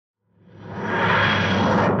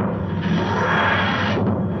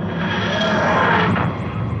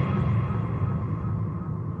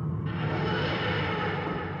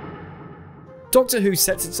Doctor Who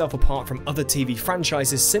sets itself apart from other TV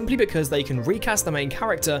franchises simply because they can recast the main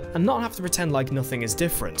character and not have to pretend like nothing is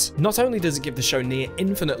different. Not only does it give the show near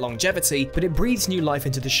infinite longevity, but it breathes new life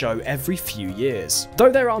into the show every few years.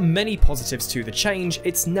 Though there are many positives to the change,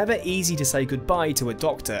 it's never easy to say goodbye to a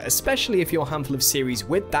Doctor, especially if your handful of series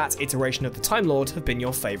with that iteration of the Time Lord have been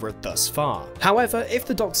your favourite thus far. However, if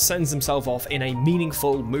the Doctor sends himself off in a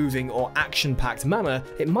meaningful, moving or action-packed manner,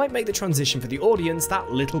 it might make the transition for the audience that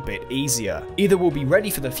little bit easier. Either we'll be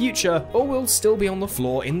ready for the future, or we'll still be on the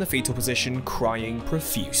floor in the fetal position crying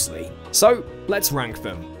profusely. So, let's rank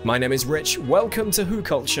them. My name is Rich, welcome to Who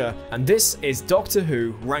Culture, and this is Doctor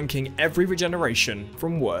Who ranking every regeneration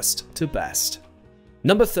from worst to best.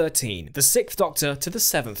 Number 13, the 6th Doctor to the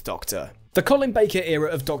 7th Doctor. The Colin Baker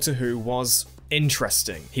era of Doctor Who was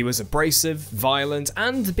interesting. He was abrasive, violent,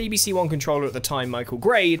 and the BBC One controller at the time, Michael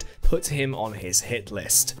Grade, put him on his hit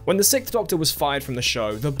list. When the 6th Doctor was fired from the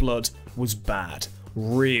show, the blood was bad.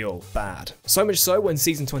 Real bad. So much so, when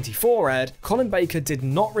season 24 aired, Colin Baker did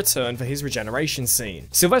not return for his regeneration scene.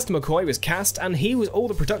 Sylvester McCoy was cast, and he was all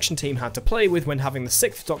the production team had to play with when having the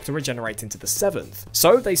 6th Doctor regenerate into the 7th.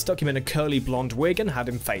 So they stuck him in a curly blonde wig and had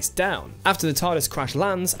him face down. After the TARDIS crash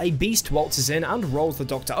lands, a beast waltzes in and rolls the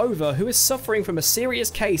Doctor over, who is suffering from a serious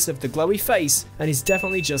case of the glowy face and is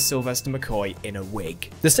definitely just Sylvester McCoy in a wig.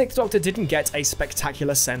 The 6th Doctor didn't get a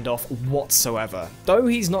spectacular send-off whatsoever. Though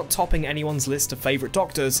he's not topping anyone's list of favourite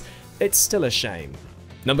Doctors, it's still a shame.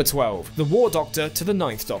 Number 12, the War Doctor to the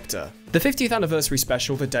 9th Doctor. The 50th anniversary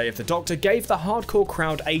special, The Day of the Doctor, gave the hardcore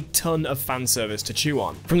crowd a ton of fan service to chew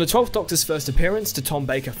on. From the 12th Doctor's first appearance to Tom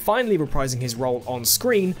Baker finally reprising his role on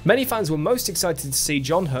screen, many fans were most excited to see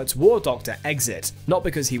John Hurt's War Doctor exit, not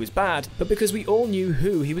because he was bad, but because we all knew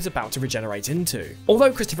who he was about to regenerate into.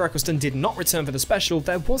 Although Christopher Eccleston did not return for the special,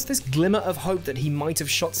 there was this glimmer of hope that he might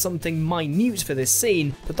have shot something minute for this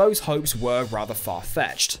scene, but those hopes were rather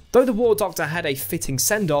far-fetched. Though the War Doctor had a fitting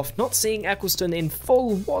send-off, not seeing Eccleston in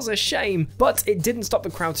full was a shame, but it didn't stop the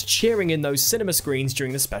crowds cheering in those cinema screens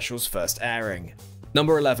during the special's first airing.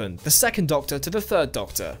 Number 11, the 2nd Doctor to the 3rd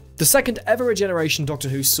Doctor. The second ever regeneration Doctor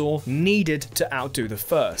Who saw needed to outdo the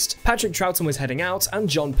first. Patrick Troughton was heading out and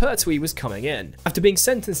Jon Pertwee was coming in. After being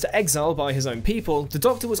sentenced to exile by his own people, the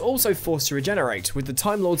Doctor was also forced to regenerate, with the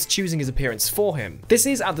Time Lords choosing his appearance for him. This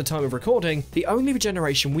is, at the time of recording, the only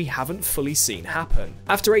regeneration we haven't fully seen happen.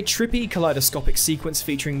 After a trippy kaleidoscopic sequence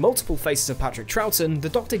featuring multiple faces of Patrick Troughton, the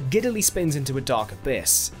Doctor giddily spins into a dark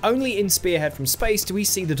abyss. Only in Spearhead from Space do we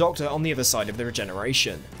see the Doctor on the other side of the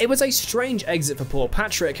regeneration. It was a strange exit for poor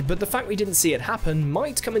Patrick, but the fact we didn't see it happen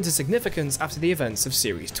might come into significance after the events of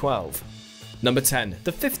Series 12. Number 10,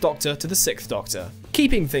 the 5th Doctor to the 6th Doctor.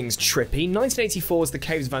 Keeping things trippy, 1984's The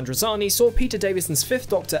Caves of Androzani saw Peter Davison's 5th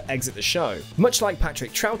Doctor exit the show. Much like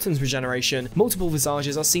Patrick Troughton's regeneration, multiple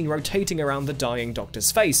visages are seen rotating around the dying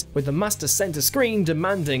Doctor's face, with the Master center screen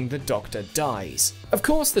demanding the Doctor dies. Of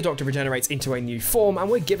course, the Doctor regenerates into a new form, and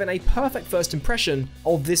we're given a perfect first impression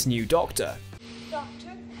of this new Doctor.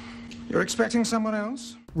 Doctor? You're expecting someone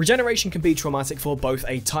else? Regeneration can be traumatic for both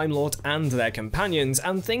a Time Lord and their companions,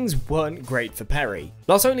 and things weren't great for Peri.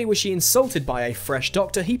 Not only was she insulted by a fresh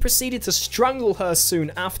Doctor, he proceeded to strangle her soon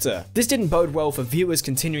after. This didn't bode well for viewers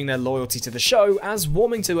continuing their loyalty to the show, as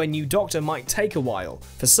warming to a new Doctor might take a while.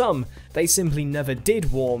 For some, they simply never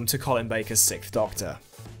did warm to Colin Baker's 6th Doctor.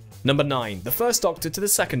 Number 9, the 1st Doctor to the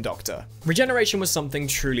 2nd Doctor. Regeneration was something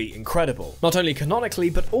truly incredible, not only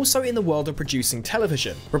canonically but also in the world of producing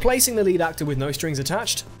television. Replacing the lead actor with no strings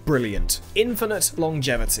attached? Brilliant. Infinite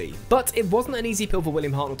longevity. But it wasn't an easy pill for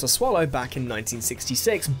William Hartnell to swallow back in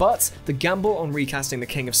 1966, but the gamble on recasting the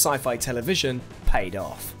king of sci-fi television paid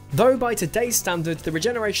off. Though by today's standards, the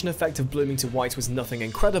regeneration effect of blooming to white was nothing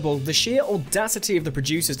incredible, the sheer audacity of the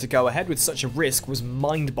producers to go ahead with such a risk was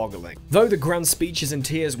mind-boggling. Though the grand speeches and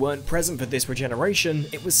tears weren't present for this regeneration,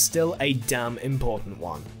 it was still a damn important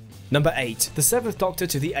one. Number 8, the 7th Doctor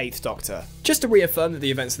to the 8th Doctor. Just to reaffirm that the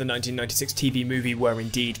events of the 1996 TV movie were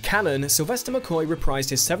indeed canon, Sylvester McCoy reprised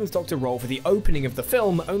his 7th Doctor role for the opening of the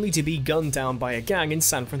film, only to be gunned down by a gang in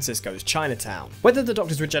San Francisco's Chinatown. Whether the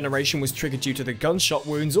Doctor's regeneration was triggered due to the gunshot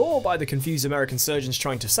wounds or by the confused American surgeons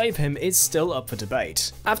trying to save him is still up for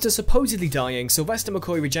debate. After supposedly dying, Sylvester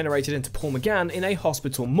McCoy regenerated into Paul McGann in a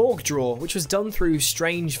hospital morgue drawer, which was done through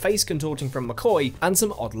strange face contorting from McCoy and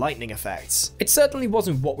some odd lightning effects. It certainly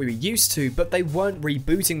wasn't what we were used to, but they weren't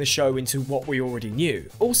rebooting the show into what we already knew.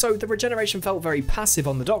 Also, the regeneration felt very passive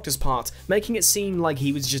on the Doctor's part, making it seem like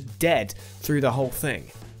he was just dead through the whole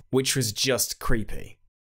thing, which was just creepy.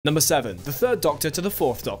 Number 7. The Third Doctor to the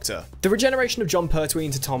Fourth Doctor. The regeneration of Jon Pertwee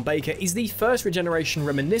into Tom Baker is the first regeneration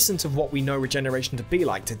reminiscent of what we know regeneration to be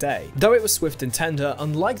like today. Though it was swift and tender,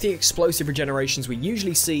 unlike the explosive regenerations we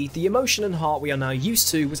usually see, the emotion and heart we are now used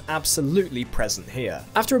to was absolutely present here.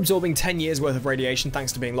 After absorbing 10 years worth of radiation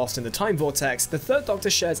thanks to being lost in the time vortex, the Third Doctor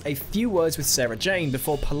shares a few words with Sarah Jane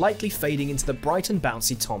before politely fading into the bright and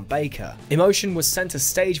bouncy Tom Baker. Emotion was center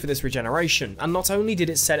stage for this regeneration, and not only did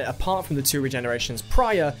it set it apart from the two regenerations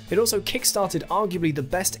prior, it also kickstarted arguably the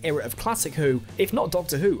best era of classic Who, if not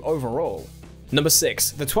Doctor Who overall. Number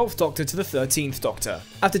 6. The 12th Doctor to the 13th Doctor.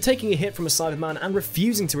 After taking a hit from a Cyberman and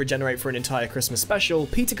refusing to regenerate for an entire Christmas special,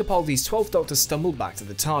 Peter Capaldi's 12th Doctor stumbled back to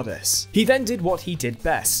the TARDIS. He then did what he did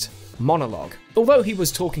best: monologue. Although he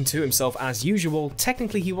was talking to himself as usual,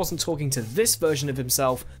 technically he wasn't talking to this version of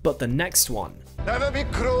himself, but the next one. Never be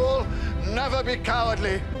cruel, never be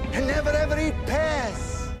cowardly, and never ever eat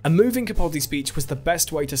pears. A moving Capaldi speech was the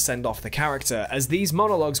best way to send off the character, as these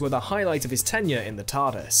monologues were the highlight of his tenure in the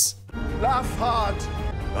TARDIS. Laugh hard,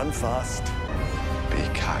 run fast, be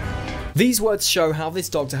kind. These words show how this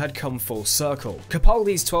Doctor had come full circle.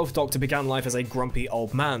 Capaldi's 12th Doctor began life as a grumpy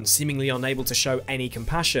old man, seemingly unable to show any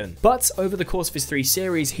compassion. But over the course of his 3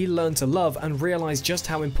 series, he learned to love and realised just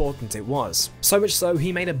how important it was. So much so,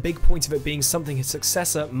 he made a big point of it being something his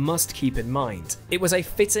successor must keep in mind. It was a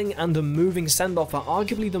fitting and a moving send-off for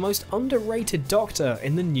arguably the most underrated Doctor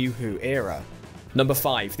in the New Who era. Number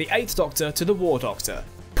 5. The 8th Doctor to the War Doctor.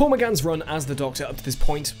 Paul McGann's run as the Doctor up to this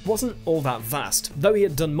point wasn't all that vast. Though he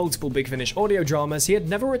had done multiple Big Finish audio dramas, he had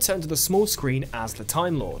never returned to the small screen as the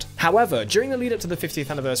Time Lord. However, during the lead up to the 50th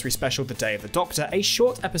anniversary special The Day of the Doctor, a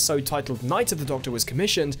short episode titled Night of the Doctor was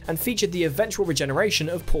commissioned and featured the eventual regeneration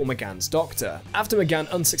of Paul McGann's Doctor. After McGann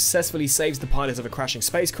unsuccessfully saves the pilot of a crashing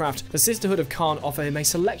spacecraft, the Sisterhood of Khan offer him a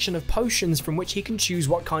selection of potions from which he can choose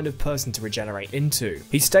what kind of person to regenerate into.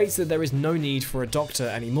 He states that there is no need for a Doctor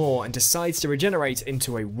anymore and decides to regenerate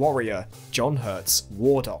into a warrior, John Hurt's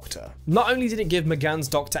War Doctor. Not only did it give McGann's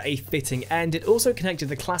Doctor a fitting end, it also connected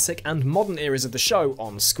the classic and modern eras of the show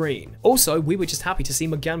on screen. Also, we were just happy to see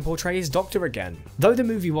McGann portray his Doctor again. Though the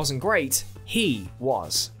movie wasn't great, he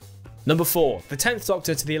was. Number 4. The 10th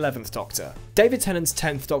Doctor to the 11th Doctor. David Tennant's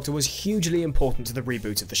 10th Doctor was hugely important to the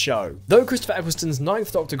reboot of the show. Though Christopher Eccleston's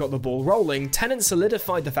 9th Doctor got the ball rolling, Tennant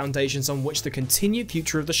solidified the foundations on which the continued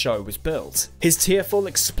future of the show was built. His tearful,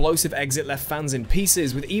 explosive exit left fans in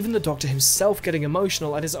pieces, with even the Doctor himself getting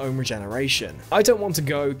emotional at his own regeneration. I Don't Want to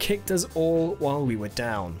Go kicked us all while we were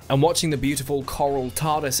down, and watching the beautiful coral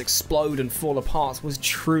TARDIS explode and fall apart was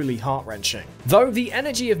truly heart-wrenching. Though the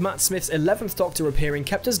energy of Matt Smith's 11th Doctor appearing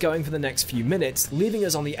kept us going for the next few minutes, leaving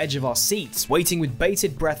us on the edge of our seats, waiting with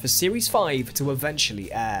bated breath for Series 5 to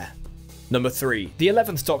eventually air. Number 3. The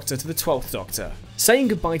 11th Doctor to the 12th Doctor. Saying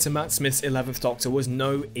goodbye to Matt Smith's 11th Doctor was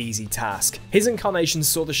no easy task. His incarnation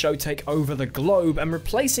saw the show take over the globe, and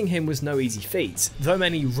replacing him was no easy feat. Though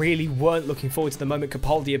many really weren't looking forward to the moment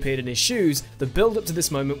Capaldi appeared in his shoes, the build up to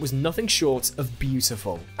this moment was nothing short of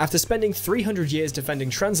beautiful. After spending 300 years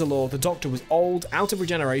defending Trenzalore, the Doctor was old, out of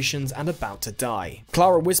regenerations, and about to die.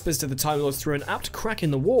 Clara whispers to the Time Lord through an apt crack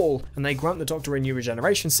in the wall, and they grant the Doctor a new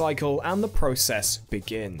regeneration cycle, and the process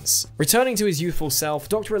begins. Returning to his youthful self,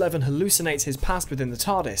 Dr. 11 hallucinates his past within the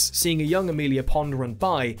TARDIS, seeing a young Amelia Pond run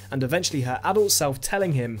by, and eventually her adult self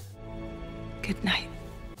telling him, "Good night."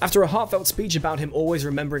 After a heartfelt speech about him always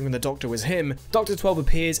remembering when the Doctor was him, Dr. 12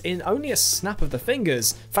 appears in only a snap of the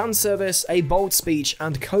fingers. Fan service, a bold speech,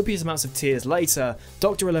 and copious amounts of tears later,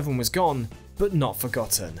 Dr. 11 was gone, but not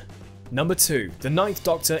forgotten. Number 2. The 9th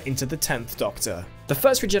Doctor into the 10th Doctor. The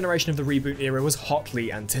first regeneration of the reboot era was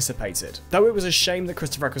hotly anticipated. Though it was a shame that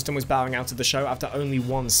Christopher Eccleston was bowing out of the show after only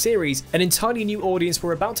one series, an entirely new audience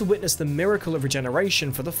were about to witness the miracle of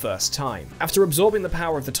regeneration for the first time. After absorbing the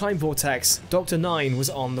power of the time vortex, Dr. 9 was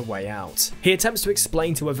on the way out. He attempts to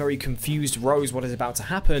explain to a very confused Rose what is about to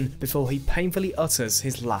happen before he painfully utters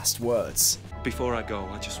his last words. Before I go,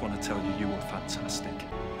 I just want to tell you were fantastic.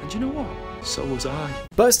 And you know what? So was I.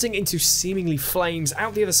 Bursting into seemingly flames,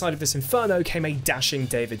 out the other side of this inferno came a dashing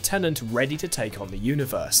David Tennant ready to take on the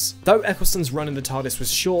universe. Though Eccleston's run in the TARDIS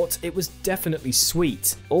was short, it was definitely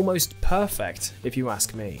sweet. Almost perfect, if you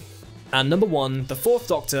ask me. And number 1, the 4th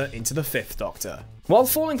Doctor into the 5th Doctor. While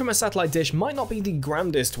falling from a satellite dish might not be the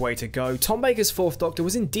grandest way to go, Tom Baker's Fourth Doctor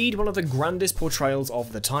was indeed one of the grandest portrayals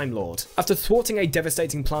of the Time Lord. After thwarting a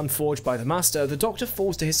devastating plan forged by the Master, the Doctor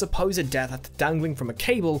falls to his supposed death after dangling from a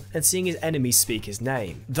cable and seeing his enemies speak his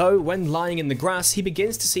name. Though, when lying in the grass, he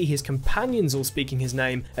begins to see his companions all speaking his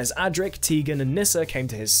name as Adric, Tegan and Nyssa came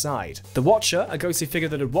to his side. The Watcher, a ghostly figure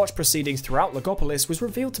that had watched proceedings throughout Logopolis, was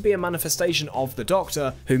revealed to be a manifestation of the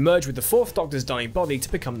Doctor, who merged with the Fourth Doctor's dying body to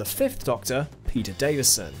become the Fifth Doctor, Peter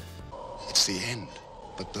Davison. It's the end,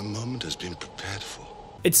 but the moment has been prepared for.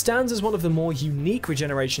 It stands as one of the more unique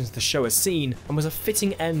regenerations the show has seen, and was a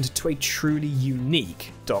fitting end to a truly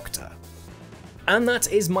unique Doctor. And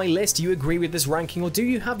that is my list. Do you agree with this ranking, or do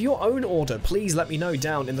you have your own order? Please let me know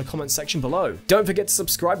down in the comments section below. Don't forget to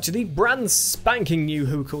subscribe to the brand spanking new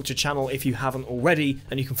Who Culture channel if you haven't already,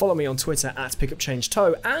 and you can follow me on Twitter at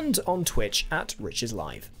PickupChangeToe and on Twitch at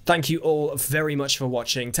RichIsLive. Thank you all very much for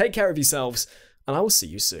watching, take care of yourselves, and I will see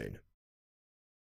you soon.